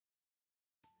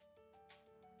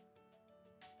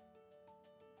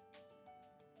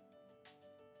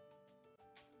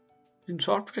In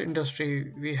software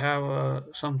industry, we have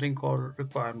something called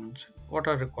requirements. What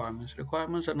are requirements?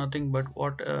 Requirements are nothing but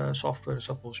what software is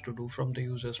supposed to do from the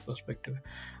user's perspective.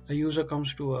 A user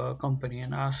comes to a company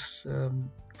and asks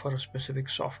for a specific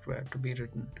software to be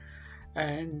written,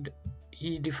 and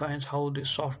he defines how this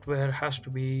software has to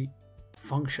be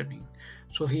functioning.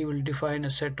 So he will define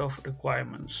a set of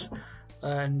requirements,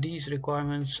 and these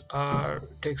requirements are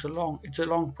takes a long it's a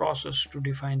long process to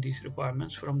define these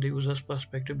requirements from the user's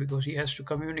perspective, because he has to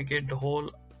communicate the whole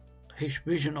his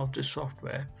vision of this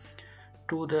software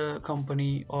to the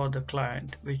company or the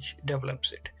client which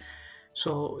develops it.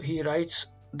 So he writes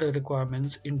the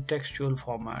requirements in textual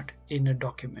format in a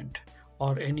document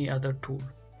or any other tool.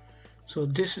 So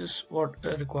this is what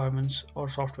requirements or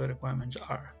software requirements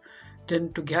are.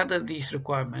 Then to gather these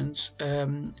requirements,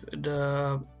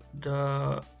 the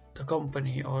the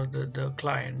company or the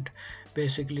client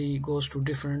basically goes to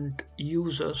different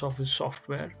users of his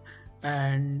software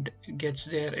and gets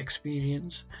their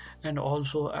experience, and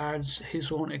also adds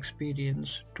his own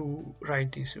experience to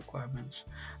write these requirements.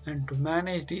 And to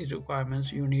manage these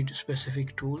requirements, you need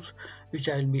specific tools, which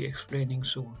I'll be explaining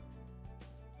soon.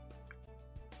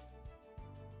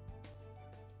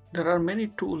 There are many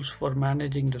tools for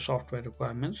managing the software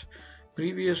requirements.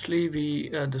 Previously,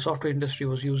 the software industry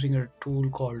was using a tool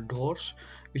called DOORS,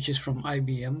 which is from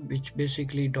IBM, which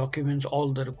basically documents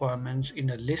all the requirements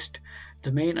in a list.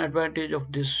 The main advantage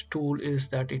of this tool is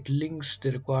that it links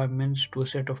the requirements to a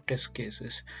set of test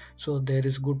cases. So there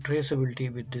is good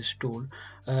traceability with this tool.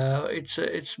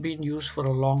 It's been used for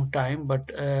a long time, but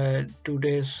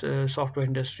today's software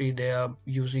industry, they are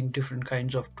using different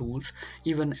kinds of tools.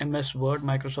 Even MS Word,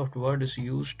 Microsoft Word, is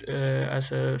used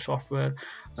as a software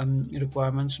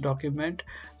requirements document.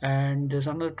 And there's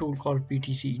another tool called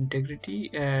PTC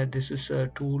Integrity. This is a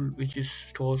tool which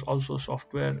stores also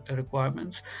software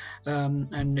requirements,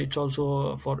 and it's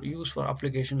also for use for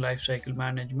application lifecycle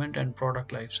management and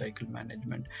product lifecycle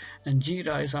management. And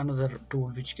JIRA is another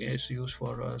tool which is used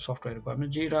for software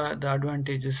requirements. JIRA, the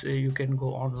advantage is you can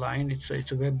go online. It's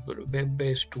a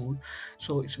web-based tool,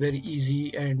 so it's very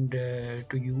easy and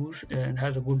to use, and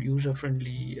has a good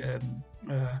user-friendly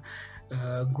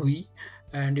GUI,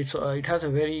 and it has a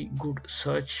very good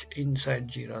search inside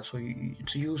JIRA. So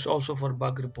it's used also for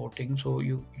bug reporting. So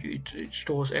it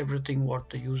stores everything what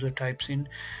the user types in,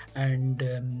 and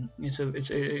it's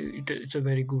a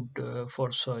very good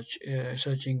for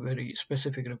searching very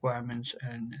specific requirements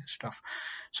and stuff.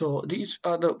 So these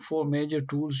are the four major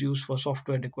tools used for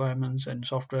software requirements and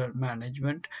software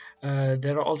management.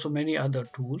 There are also many other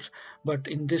tools, but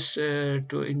in this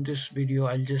video,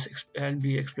 I'll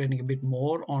be explaining a bit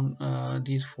more on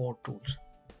these four tools.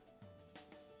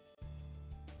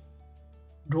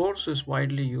 DOORS is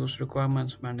widely used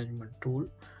requirements management tool.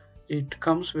 It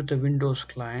comes with a Windows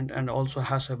client and also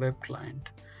has a web client.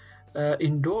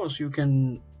 In DOORS, you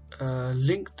can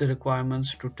link the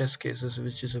requirements to test cases,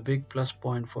 which is a big plus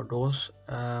point for DOORS,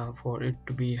 for it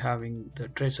to be having the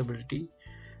traceability.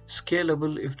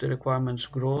 Scalable if the requirements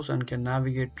grows, and can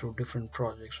navigate through different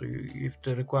projects. So if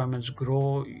the requirements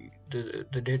grow, the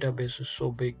database is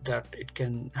so big that it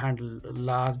can handle a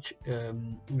large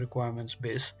requirements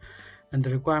base, and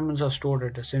the requirements are stored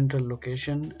at a central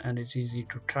location, and it's easy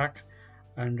to track,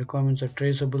 and requirements are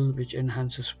traceable, which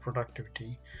enhances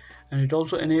productivity. And it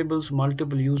also enables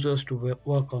multiple users to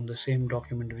work on the same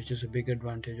document, which is a big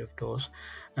advantage of DOORS.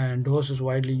 And DOORS is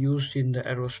widely used in the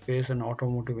aerospace and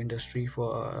automotive industry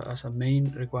for as a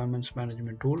main requirements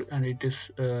management tool, and it is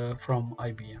from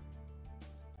IBM.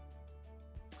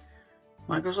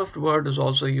 Microsoft Word is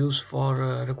also used for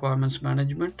requirements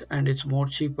management, and it's more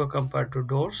cheaper compared to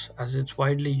DOORS. As it's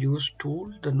widely used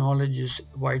tool, the knowledge is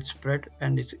widespread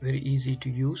and it's very easy to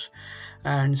use.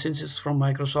 And since it's from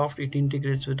Microsoft, it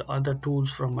integrates with other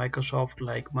tools from Microsoft,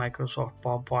 like Microsoft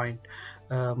PowerPoint,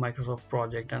 Microsoft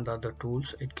Project, and other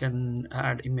tools. It can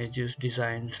add images,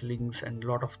 designs, links, and a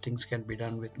lot of things can be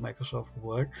done with Microsoft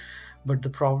Word. But the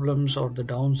problems or the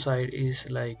downside is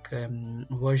like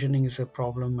versioning is a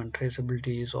problem, and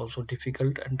traceability is also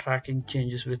difficult, and tracking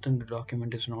changes within the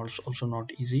document is also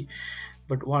not easy.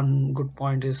 But one good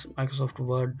point is Microsoft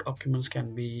Word documents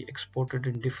can be exported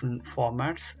in different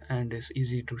formats and is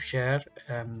easy to share.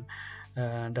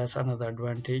 That's another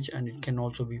advantage, and it can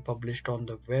also be published on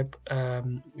the web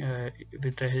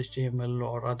with the HTML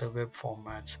or other web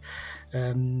formats.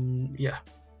 Yeah.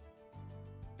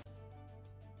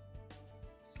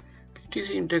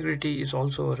 PTC Integrity is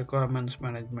also a requirements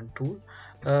management tool,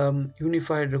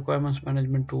 unified requirements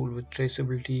management tool with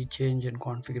traceability, change, and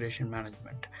configuration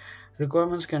management.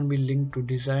 Requirements can be linked to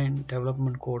design,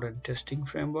 development code, and testing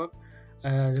framework.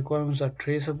 Requirements are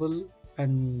traceable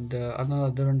And another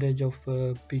advantage of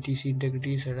PTC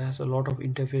Integrity is it has a lot of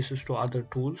interfaces to other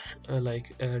tools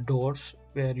like doors,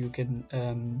 where you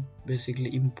can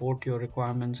basically import your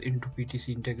requirements into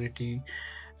PTC Integrity.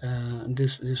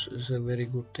 This is a very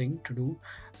good thing to do,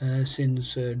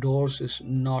 since doors is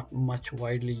not much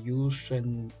widely used,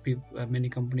 and many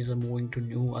companies are moving to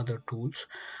new other tools.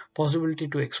 Possibility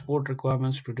to export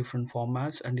requirements to different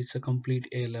formats, and it's a complete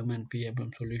ALM and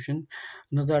PMM solution.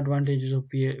 Another advantages of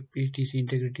PTC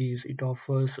Integrity is it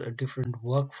offers different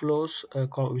workflows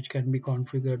which can be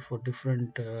configured for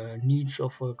different needs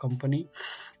of a company.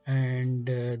 And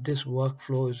this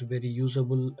workflow is very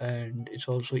usable, and it's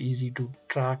also easy to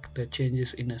track the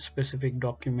changes in a specific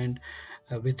document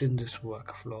within this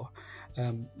workflow.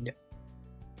 Yeah.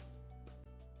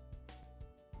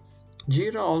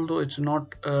 JIRA, although it's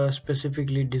not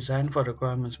specifically designed for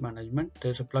requirements management,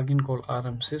 there's a plugin called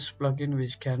Rmsis plugin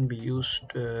which can be used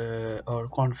or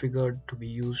configured to be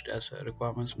used as a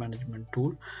requirements management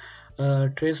tool.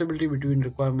 Traceability between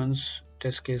requirements,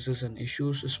 test cases, and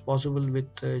issues is possible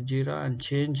with JIRA, and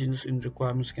changes in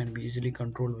requirements can be easily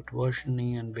controlled with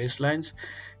versioning and baselines.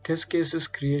 Test cases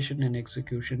creation and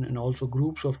execution, and also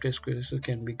groups of test cases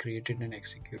can be created and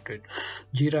executed.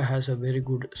 JIRA has a very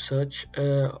good search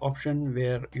option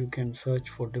where you can search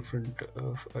for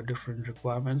different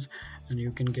requirements, and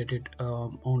you can get it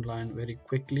online very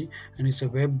quickly. And it's a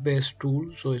web-based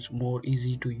tool, so it's more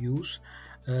easy to use.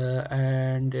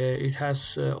 And it has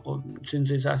since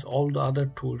it has all the other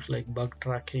tools like bug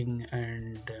tracking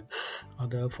and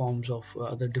other forms of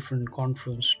other different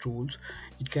conference tools,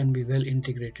 it can be well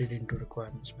integrated into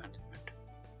requirements management.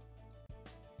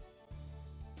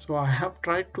 So I have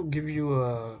tried to give you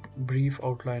a brief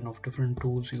outline of different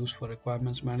tools used for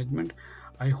requirements management.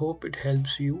 I hope it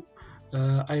helps you.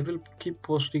 I will keep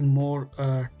posting more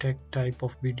tech type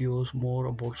of videos, more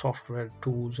about software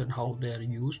tools and how they are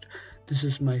used. This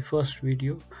is my first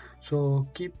video, so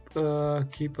keep a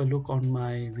look on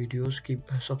my videos.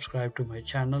 Keep subscribe to my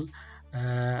channel.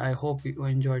 I hope you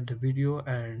enjoyed the video,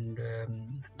 and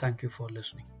thank you for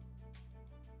listening.